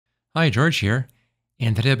Hi, George here,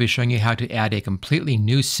 and today I'll be showing you how to add a completely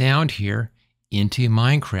new sound here into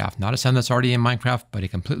Minecraft. Not a sound that's already in Minecraft, but a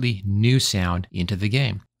completely new sound into the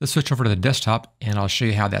game. Let's switch over to the desktop and I'll show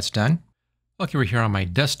you how that's done. Okay, we're here on my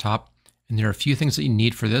desktop, and there are a few things that you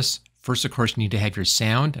need for this. First, of course, you need to have your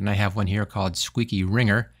sound, and I have one here called Squeaky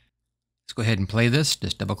Ringer. Let's go ahead and play this.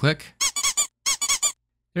 Just double click.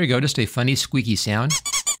 There you go, just a funny squeaky sound.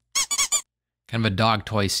 Kind of a dog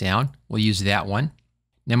toy sound. We'll use that one.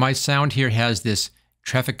 Now my sound here has this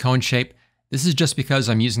traffic cone shape. This is just because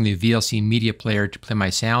I'm using the VLC media player to play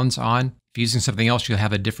my sounds on. If you're using something else, you'll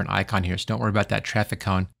have a different icon here, so don't worry about that traffic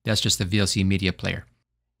cone. That's just the VLC media player.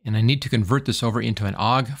 And I need to convert this over into an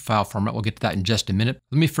OGG file format. We'll get to that in just a minute.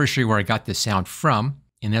 Let me first show you where I got this sound from,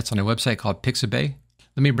 and that's on a website called Pixabay.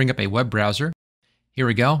 Let me bring up a web browser. Here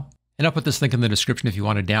we go. And I'll put this link in the description if you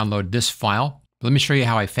want to download this file. But let me show you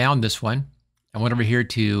how I found this one. I went over here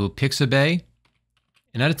to Pixabay,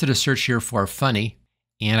 and I did a search here for funny,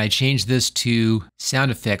 and I changed this to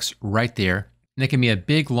sound effects right there. And it gave me a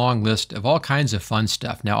big long list of all kinds of fun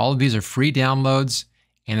stuff. Now, all of these are free downloads,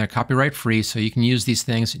 and they're copyright free, so you can use these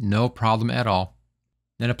things no problem at all.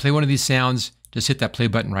 Then to play one of these sounds, just hit that play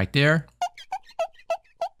button right there.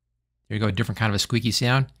 There you go, a different kind of a squeaky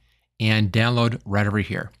sound, and download right over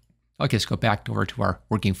here. Okay, let's go back over to our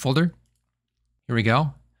working folder. Here we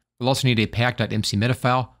go. We'll also need a pack.mcmeta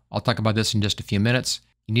file. I'll talk about this in just a few minutes.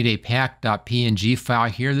 You need a pack.png file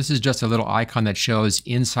here. This is just a little icon that shows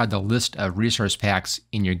inside the list of resource packs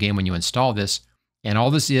in your game when you install this. And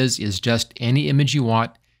all this is just any image you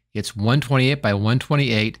want. It's 128 by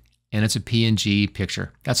 128, and it's a PNG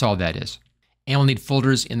picture. That's all that is. And we'll need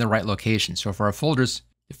folders in the right location. So for our folders,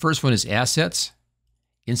 the first one is assets.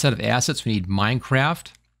 Inside of assets, we need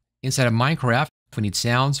Minecraft. Inside of Minecraft, we need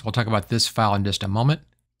sounds. We'll talk about this file in just a moment.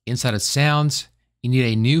 Inside of sounds, you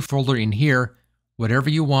need a new folder in here, whatever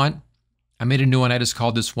you want. I made a new one. I just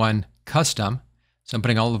called this one custom. So I'm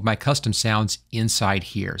putting all of my custom sounds inside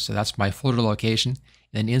here. So that's my folder location.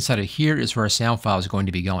 And then inside of here is where our sound file is going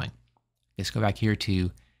to be going. Let's go back here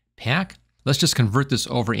to pack. Let's just convert this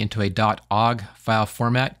over into a .ogg file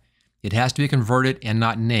format. It has to be converted and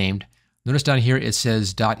not named. Notice down here it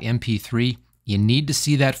says .mp3. You need to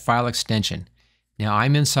see that file extension. Now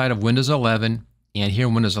I'm inside of Windows 11. And here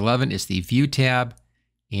in Windows 11 is the View tab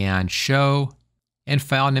and Show and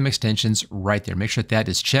File Name Extensions right there. Make sure that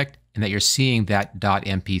is checked and that you're seeing that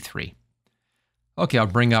 .mp3. Okay, I'll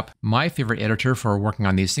bring up my favorite editor for working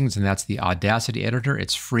on these things, and that's the Audacity editor.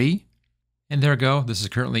 It's free. And there we go. This is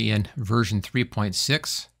currently in version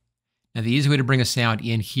 3.6. Now the easy way to bring a sound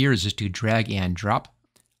in here is just to drag and drop.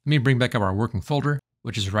 Let me bring back up our working folder,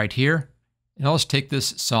 which is right here. And I'll just take this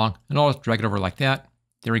song and I'll just drag it over like that.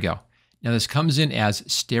 There we go. Now this comes in as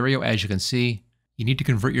stereo, as you can see. You need to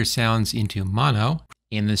convert your sounds into mono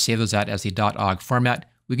and then save those out as the .ogg format.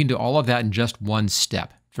 We can do all of that in just one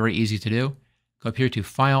step. Very easy to do. Go up here to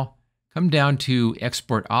File, come down to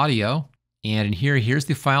Export Audio, and in here, here's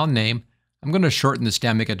the file name. I'm going to shorten this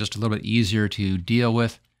down, make it just a little bit easier to deal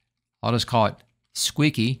with. I'll just call it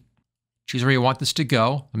Squeaky. Choose where you want this to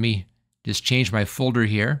go. Let me just change my folder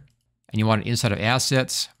here. And you want it inside of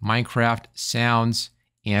Assets, Minecraft, Sounds,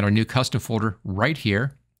 and our new custom folder right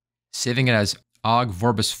here, saving it as OGG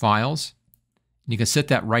Vorbis Files. And you can set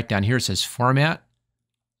that right down here. It says Format,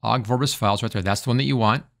 OGG Vorbis Files right there. That's the one that you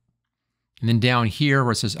want. And then down here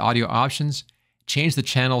where it says Audio Options, change the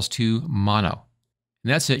channels to mono.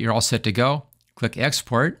 And that's it. You're all set to go. Click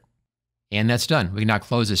Export, and that's done. We can now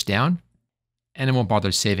close this down, and then we'll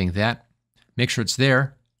bother saving that. Make sure it's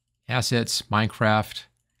there. Assets, Minecraft,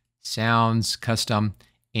 Sounds, Custom,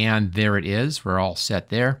 and there it is. We're all set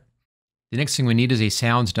there. The next thing we need is a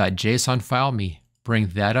sounds.json file. Let me bring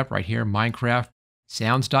that up right here, Minecraft,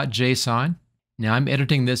 sounds.json. Now I'm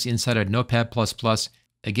editing this inside of Notepad++.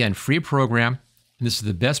 Again, free program, and this is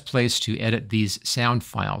the best place to edit these sound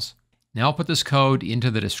files. Now I'll put this code into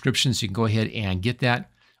the description so you can go ahead and get that.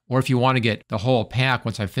 Or if you want to get the whole pack,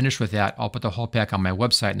 once I'm finished with that, I'll put the whole pack on my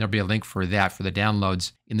website, and there'll be a link for that, for the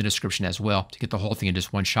downloads in the description as well, to get the whole thing in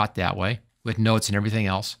just one shot that way, with notes and everything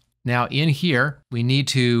else. Now in here, we need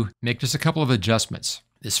to make just a couple of adjustments.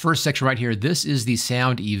 This first section right here, this is the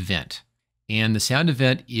sound event. And the sound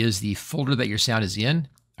event is the folder that your sound is in.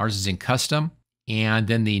 Ours is in custom. And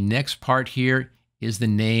then the next part here is the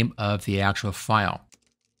name of the actual file.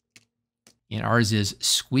 And ours is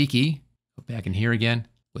Squeaky. Go back in here again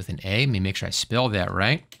with an A. Let me make sure I spell that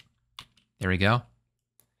right. There we go.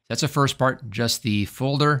 That's the first part, just the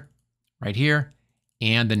folder right here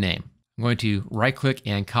and the name. I'm going to right click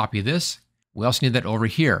and copy this. We also need that over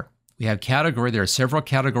here. We have category. There are several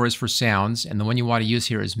categories for sounds, and the one you want to use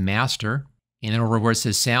here is master. And then over where it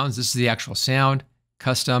says sounds, this is the actual sound,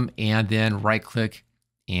 custom, and then right click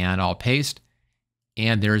and I'll paste.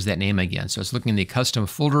 And there's that name again. So it's looking in the custom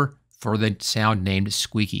folder for the sound named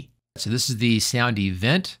Squeaky. So this is the sound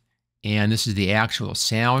event, and this is the actual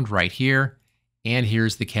sound right here. And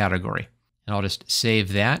here's the category. And I'll just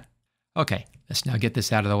save that. Okay, let's now get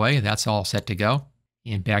this out of the way. That's all set to go.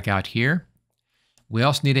 And back out here. We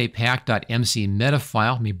also need a pack.mcmeta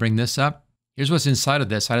file. Let me bring this up. Here's what's inside of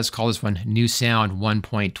this. I just call this one New Sound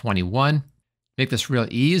 1.21. Make this real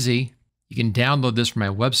easy. You can download this from my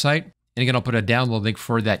website. And again, I'll put a download link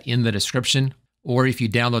for that in the description. Or if you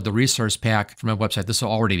download the resource pack from my website, this will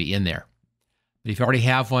already be in there. But if you already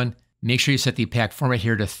have one, make sure you set the pack format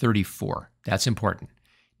here to 34. That's important.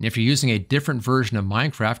 And if you're using a different version of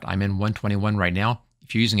Minecraft, I'm in 121 right now.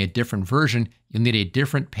 If you're using a different version, you'll need a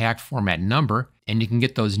different pack format number. And you can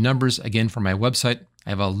get those numbers again from my website. I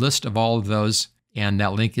have a list of all of those, and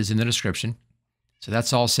that link is in the description. So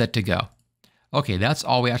that's all set to go. Okay, that's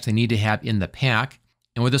all we actually need to have in the pack.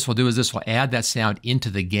 And what this will do is this will add that sound into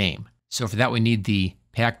the game. So for that, we need the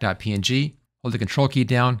pack.png, hold the control key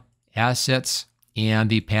down, assets, and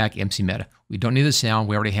the pack.mcmeta. We don't need the sound.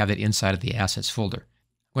 We already have it inside of the assets folder.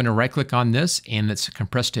 I'm going to right click on this, and it's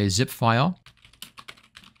compressed to a zip file.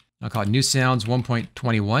 I'll call it New Sounds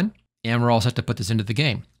 1.21, and we're all set to put this into the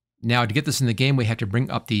game. Now, to get this in the game, we have to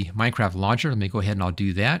bring up the Minecraft launcher. Let me go ahead and I'll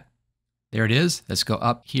do that. There it is. Let's go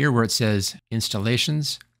up here where it says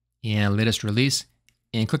Installations and Latest Release,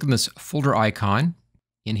 and click on this folder icon.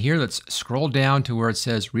 In here, let's scroll down to where it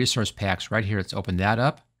says Resource Packs right here. Let's open that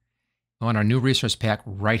up. I want our new resource pack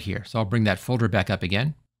right here. So I'll bring that folder back up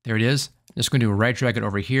again. There it is. I'm just going to right drag it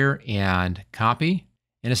over here and copy.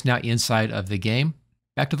 And it's now inside of the game.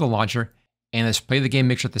 Back to the launcher. And let's play the game.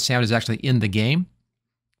 Make sure that the sound is actually in the game.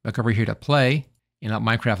 Back over here to play. And let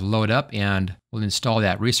Minecraft load up. And we'll install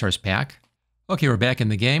that resource pack. Okay, we're back in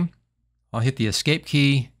the game. I'll hit the escape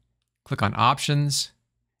key. Click on Options.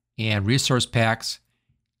 And Resource Packs.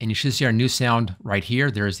 And you should see our new sound right here.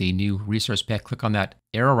 There's the new resource pack. Click on that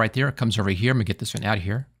arrow right there. It comes over here. I'm going to get this one out of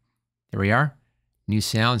here. There we are. New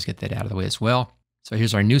sounds. Get that out of the way as well. So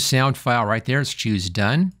here's our new sound file right there. Let's choose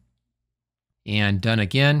Done. And Done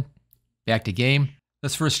again. Back to game.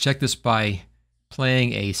 Let's first check this by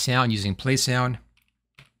playing a sound using playsound.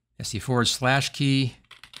 That's the / key,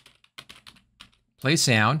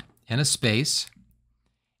 playsound, and a space.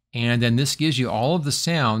 And then this gives you all of the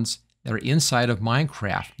sounds that are inside of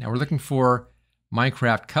Minecraft. Now we're looking for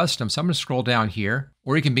Minecraft custom. So I'm going to scroll down here,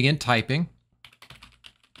 or you can begin typing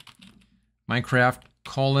Minecraft :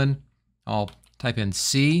 I'll type in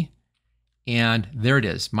C, and there it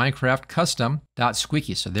is, Minecraft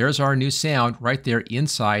custom.squeaky. So there's our new sound right there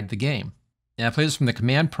inside the game. Now I play this from the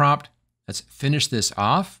command prompt. Let's finish this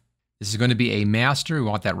off. This is going to be a master. We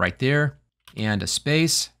want that right there, and a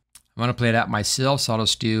space. I want to play it out myself, so I'll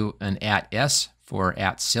just do an @s for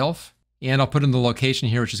 @self. And I'll put in the location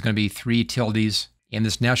here, which is going to be 3 tildes. And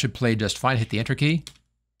this now should play just fine. Hit the enter key.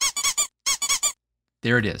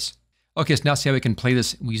 There it is. Okay, so now see how we can play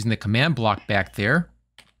this using the command block back there.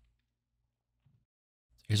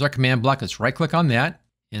 Here's our command block. Let's right click on that.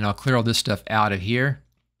 And I'll clear all this stuff out of here.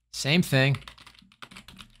 Same thing.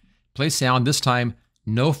 Play sound. This time,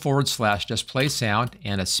 no / just play sound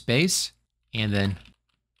and a space. And then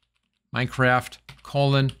Minecraft :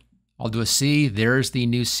 I'll do a C. There's the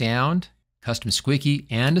new sound, custom squeaky,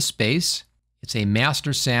 and a space. It's a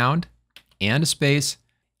master sound and a space.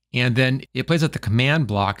 And then it plays at the command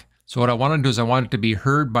block. So what I want to do is I want it to be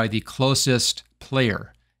heard by the closest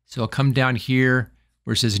player. So I'll come down here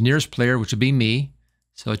where it says nearest player, which would be me.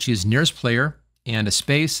 So I'll choose nearest player and a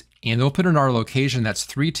space. And we'll put in our location. That's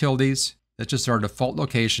 3 tildes. That's just our default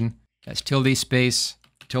location. That's tilde space,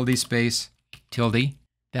 tilde space, tilde.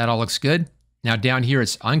 That all looks good. Now down here,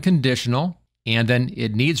 it's unconditional, and then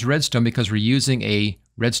it needs redstone because we're using a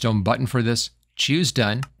redstone button for this. Choose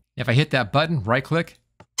Done. If I hit that button, right click,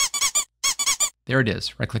 there it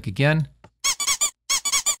is. Right click again.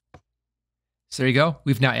 So there you go.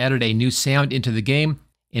 We've now added a new sound into the game,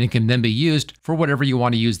 and it can then be used for whatever you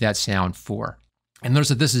want to use that sound for. And notice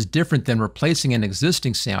that this is different than replacing an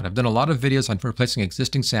existing sound. I've done a lot of videos on replacing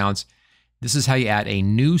existing sounds. This is how you add a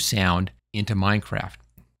new sound into Minecraft.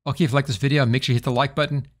 Okay, if you like this video, make sure you hit the like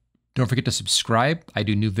button. Don't forget to subscribe. I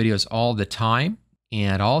do new videos all the time,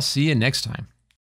 and I'll see you next time.